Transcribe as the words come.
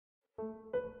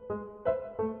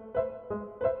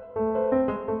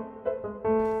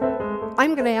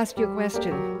I'm going to ask you a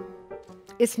question.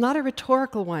 It's not a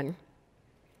rhetorical one.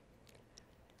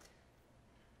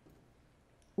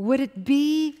 Would it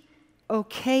be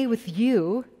okay with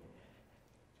you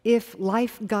if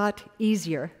life got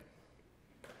easier?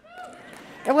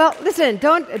 Well, listen,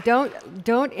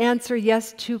 don't answer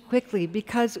yes too quickly,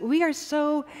 because we are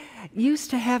so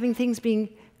used to having things being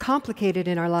complicated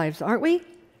in our lives, aren't we?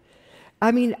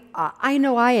 I mean, I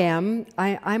know I am.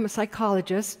 I'm a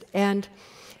psychologist, and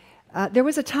there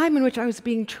was a time in which I was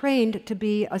being trained to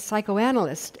be a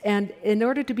psychoanalyst, and in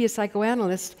order to be a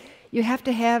psychoanalyst, you have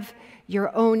to have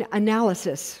your own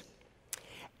analysis.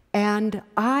 And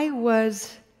I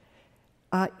was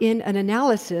in an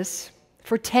analysis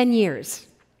for 10 years.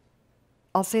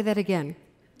 I'll say that again.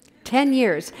 10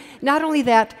 years. Not only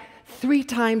that, 3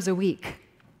 times a week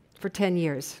for 10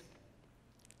 years.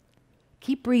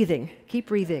 Keep breathing, keep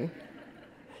breathing.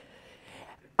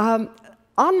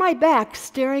 On my back,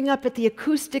 staring up at the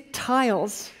acoustic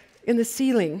tiles in the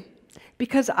ceiling,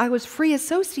 because I was free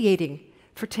associating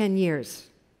for 10 years.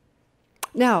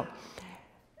 Now,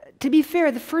 to be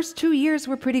fair, the first 2 years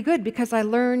were pretty good because I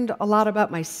learned a lot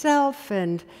about myself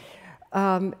and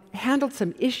handled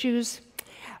some issues.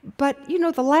 But, you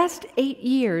know, the last 8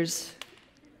 years,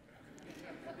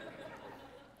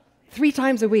 3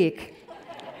 times a week.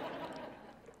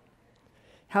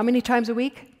 How many times a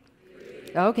week?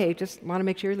 3. Okay, just want to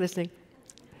make sure you're listening.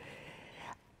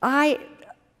 I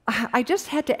just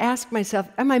had to ask myself,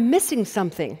 am I missing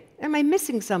something? Am I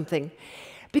missing something?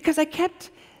 Because I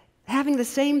kept having the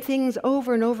same things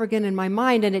over and over again in my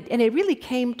mind, and it really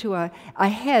came to a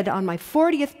head on my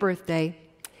 40th birthday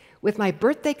with my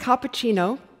birthday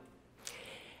cappuccino.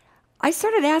 I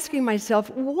started asking myself,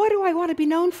 what do I want to be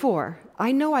known for?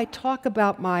 I know I talk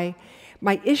about my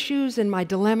issues and my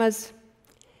dilemmas,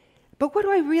 but what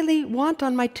do I really want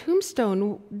on my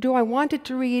tombstone? Do I want it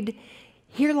to read,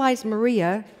 "Here lies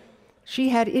Maria, she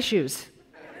had issues"?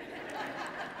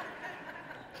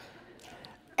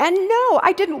 And no,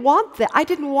 I didn't want that. I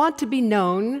didn't want to be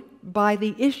known by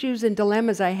the issues and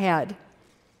dilemmas I had.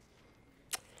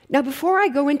 Now, before I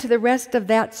go into the rest of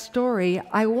that story,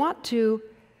 I want to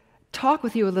talk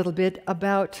with you a little bit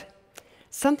about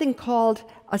something called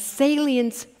a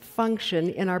salience function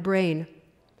in our brain.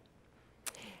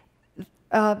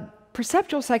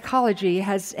 Perceptual psychology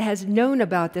has known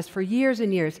about this for years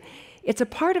and years. It's a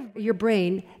part of your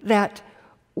brain that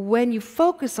when you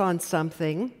focus on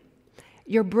something,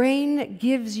 your brain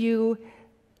gives you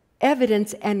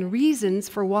evidence and reasons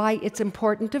for why it's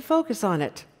important to focus on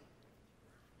it.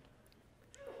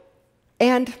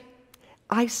 And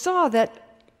I saw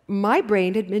that my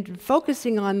brain had been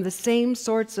focusing on the same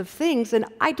sorts of things, and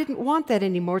I didn't want that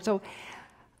anymore. So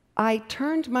I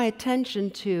turned my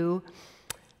attention to,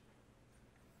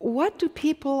 what do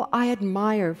people I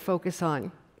admire focus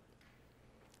on?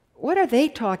 What are they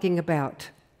talking about?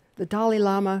 The Dalai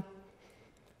Lama,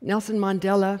 Nelson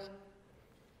Mandela,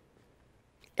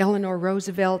 Eleanor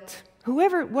Roosevelt,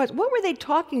 whoever it was, what were they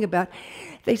talking about?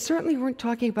 They certainly weren't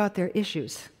talking about their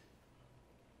issues.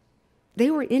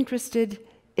 They were interested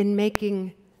in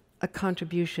making a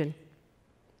contribution.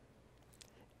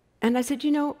 And I said,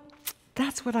 you know,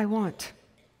 that's what I want.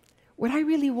 What I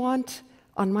really want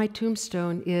on my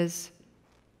tombstone is,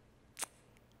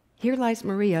 "Here lies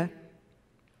Maria.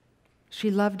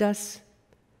 She loved us.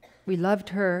 We loved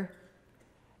her.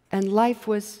 And life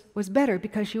was better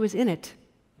because she was in it."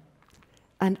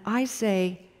 And I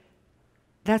say,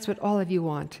 that's what all of you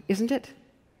want, isn't it?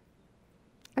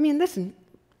 I mean, listen,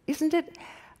 isn't it?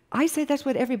 I say that's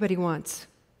what everybody wants.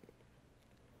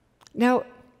 Now,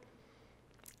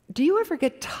 do you ever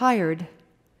get tired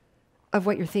of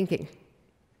what you're thinking?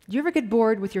 Do you ever get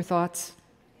bored with your thoughts?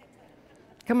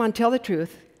 Come on, tell the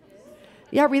truth.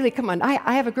 Yeah, really, come on.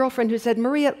 I have a girlfriend who said,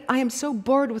 "Maria, I am so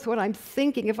bored with what I'm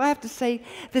thinking. If I have to say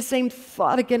the same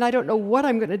thought again, I don't know what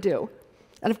I'm going to do."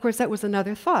 And of course, that was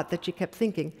another thought that she kept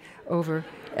thinking over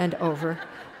and over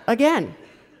again.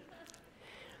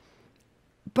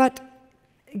 But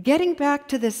getting back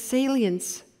to the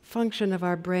salience function of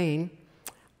our brain,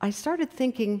 I started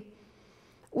thinking,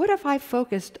 what if I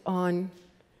focused on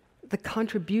the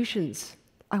contributions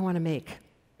I want to make?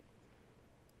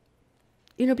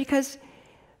 You know, because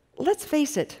let's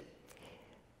face it,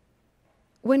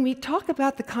 when we talk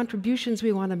about the contributions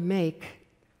we want to make,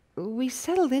 we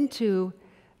settle into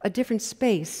a different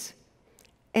space,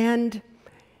 and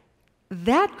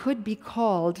that could be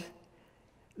called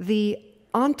the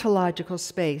ontological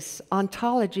space,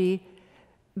 ontology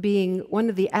being one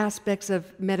of the aspects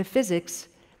of metaphysics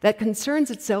that concerns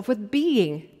itself with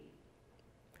being.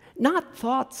 not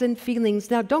thoughts and feelings.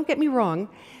 Now, don't get me wrong,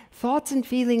 thoughts and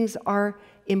feelings are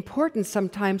important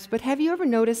sometimes, but have you ever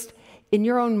noticed in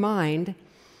your own mind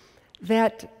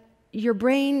that your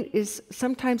brain is,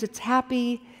 sometimes it's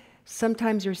happy,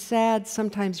 sometimes you're sad,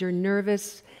 sometimes you're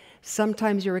nervous,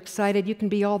 sometimes you're excited. You can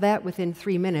be all that within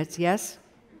 3 minutes, yes?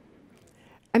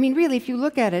 I mean, really, if you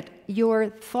look at it, your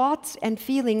thoughts and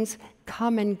feelings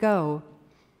come and go.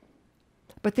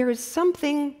 But there is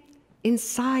something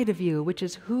inside of you, which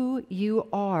is who you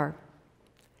are.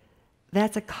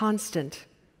 That's a constant.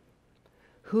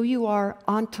 Who you are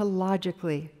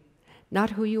ontologically, not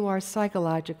who you are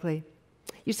psychologically.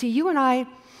 You see, you and I,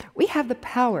 we have the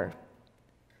power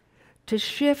to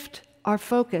shift our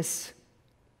focus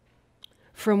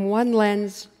from one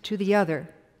lens to the other.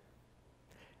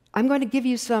 I'm going to give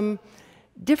you some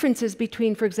differences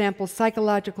between, for example,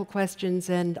 psychological questions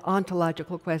and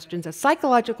ontological questions. A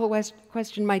psychological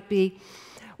question might be,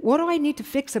 what do I need to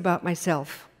fix about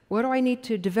myself? What do I need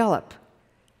to develop?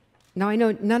 Now, I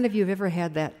know none of you have ever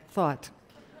had that thought.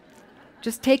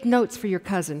 Just take notes for your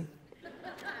cousin.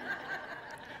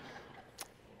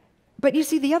 But you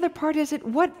see, the other part is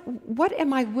what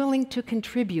am I willing to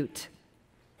contribute?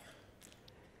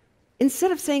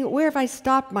 Instead of saying, where have I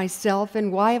stopped myself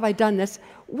and why have I done this,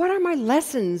 what are my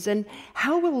lessons and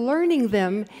how will learning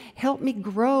them help me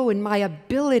grow in my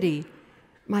ability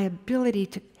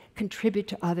to contribute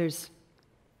to others?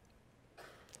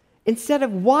 Instead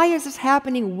of, why is this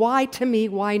happening? Why to me?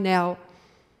 Why now?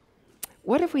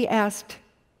 What if we asked,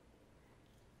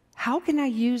 how can I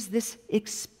use this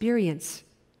experience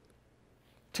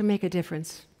to make a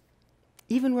difference,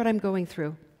 even what I'm going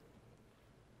through?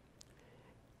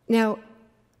 Now,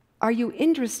 are you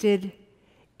interested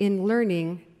in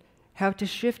learning how to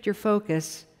shift your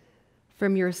focus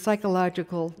from your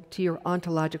psychological to your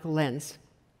ontological lens?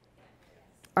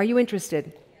 Are you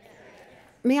interested?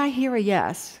 May I hear a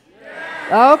yes?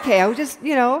 Okay, I was just,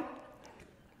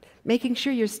 making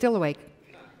sure you're still awake.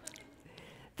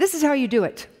 This is how you do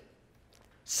it.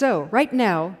 So, right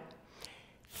now,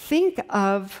 think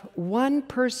of one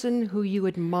person who you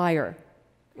admire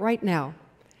right now.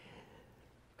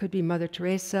 Could be Mother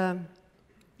Teresa,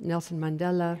 Nelson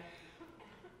Mandela,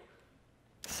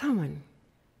 someone.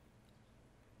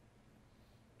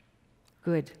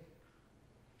 Good.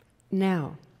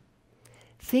 Now,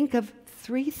 think of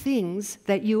 3 things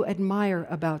that you admire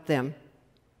about them.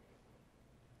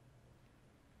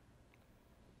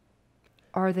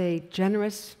 Are they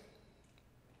generous,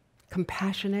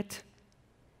 compassionate,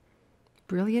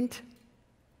 brilliant,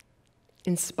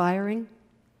 inspiring?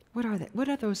 What are they? What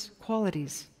are those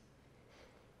qualities?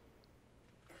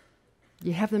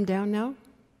 You have them down now?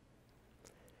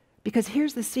 Because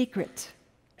here's the secret.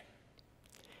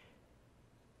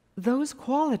 Those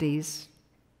qualities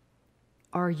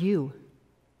are you.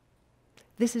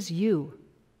 This is you.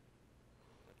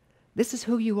 This is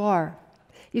who you are.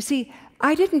 You see,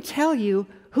 I didn't tell you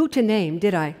who to name,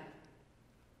 did I?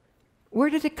 Where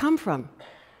did it come from?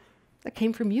 That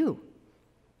came from you.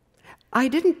 I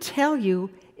didn't tell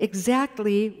you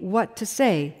exactly what to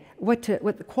say, what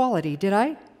the quality, did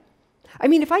I? I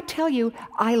mean, if I tell you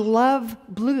I love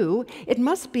blue, it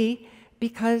must be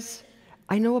because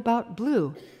I know about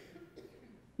blue.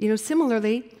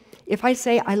 Similarly, if I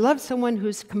say I love someone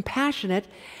who's compassionate,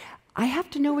 I have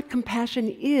to know what compassion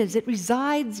is. It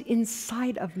resides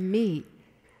inside of me.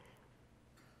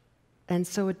 And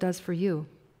so it does for you.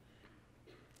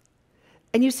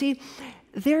 And you see,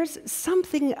 there's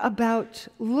something about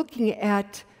looking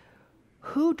at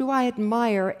who do I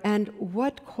admire and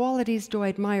what qualities do I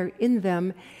admire in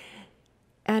them,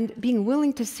 and being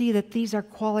willing to see that these are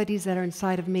qualities that are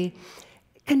inside of me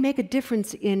can make a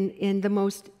difference in the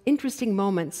most interesting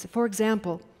moments. For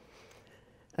example,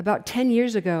 about 10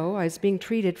 years ago, I was being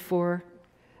treated for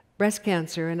breast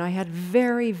cancer, and I had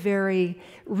very, very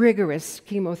rigorous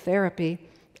chemotherapy,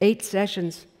 8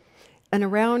 sessions. And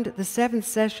around the 7th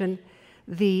session,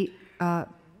 the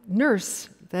nurse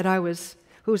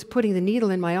who was putting the needle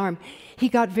in my arm, he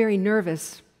got very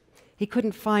nervous. He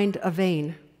couldn't find a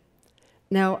vein.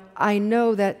 Now, I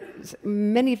know that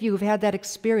many of you have had that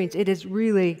experience. It is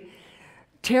really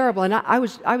terrible, and I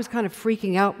was kind of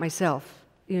freaking out myself,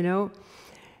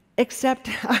 Except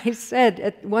I said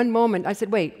at one moment, I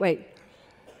said, wait.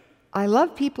 I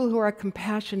love people who are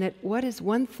compassionate. What is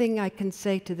one thing I can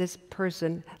say to this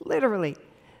person? Literally.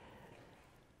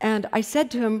 And I said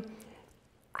to him,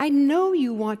 I know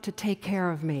you want to take care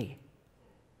of me.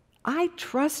 I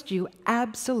trust you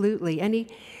absolutely. And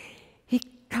he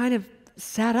kind of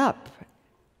sat up.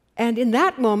 And in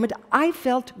that moment, I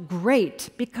felt great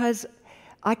because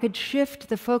I could shift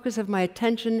the focus of my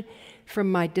attention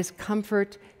from my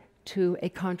discomfort to a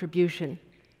contribution.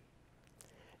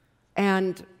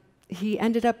 And he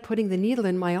ended up putting the needle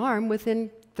in my arm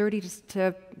within 30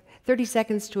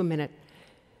 seconds to a minute.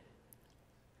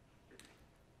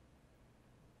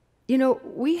 You know,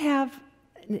 we have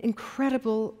an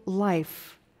incredible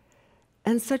life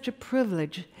and such a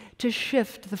privilege to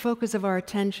shift the focus of our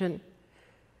attention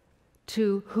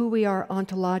to who we are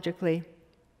ontologically.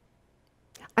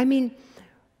 I mean,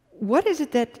 what is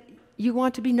it that you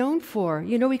want to be known for?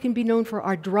 You know, we can be known for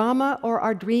our drama or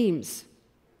our dreams,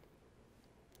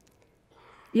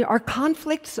 you know, our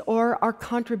conflicts or our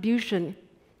contribution,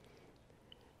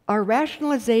 our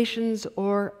rationalizations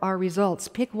or our results.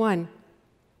 Pick one.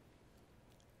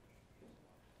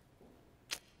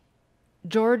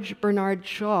 George Bernard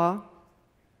Shaw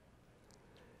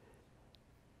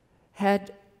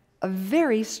had a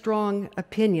very strong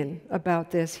opinion about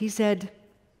this. He said,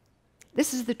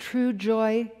 "This is the true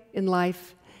joy in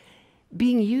life,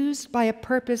 being used by a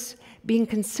purpose, being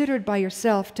considered by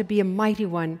yourself to be a mighty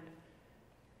one,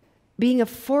 being a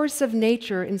force of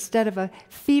nature instead of a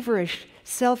feverish,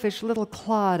 selfish little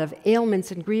clod of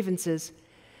ailments and grievances,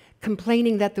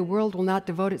 complaining that the world will not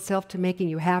devote itself to making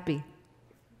you happy."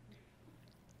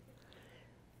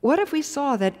 What if we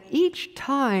saw that each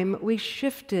time we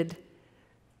shifted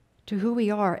to who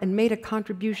we are and made a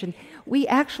contribution, we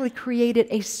actually created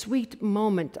a sweet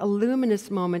moment, a luminous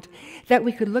moment that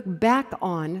we could look back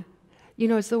on, you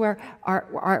know, as though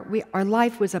our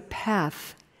life was a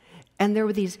path, and there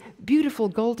were these beautiful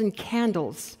golden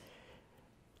candles,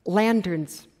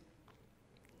 lanterns,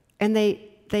 and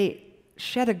they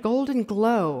shed a golden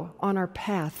glow on our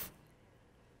path,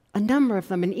 a number of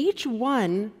them, and each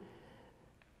one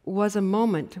was a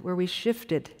moment where we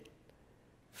shifted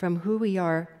from who we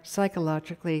are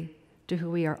psychologically to who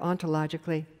we are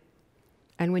ontologically.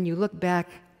 And when you look back,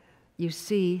 you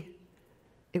see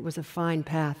it was a fine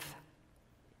path.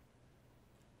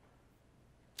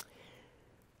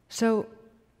 So,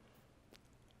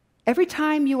 every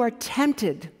time you are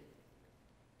tempted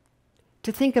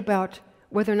to think about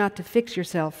whether or not to fix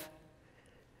yourself,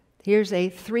 here's a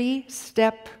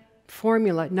 3-step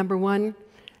formula. Number 1,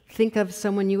 think of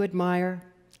someone you admire.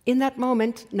 In that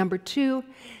moment, number 2,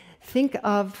 think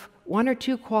of 1 or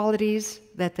 2 qualities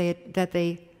that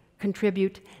they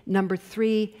contribute. Number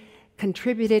 3,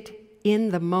 contribute it in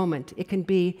the moment. It can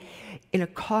be in a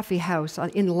coffee house,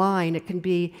 in line. It can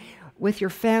be with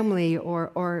your family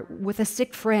or with a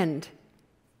sick friend.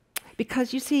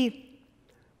 Because you see,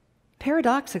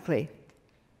 paradoxically,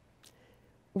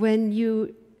 when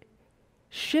you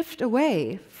shift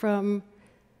away from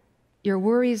your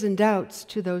worries and doubts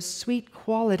to those sweet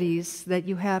qualities that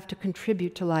you have to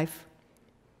contribute to life,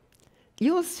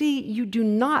 you will see you do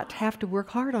not have to work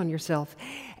hard on yourself.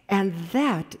 And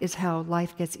that is how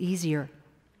life gets easier.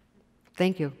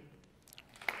 Thank you.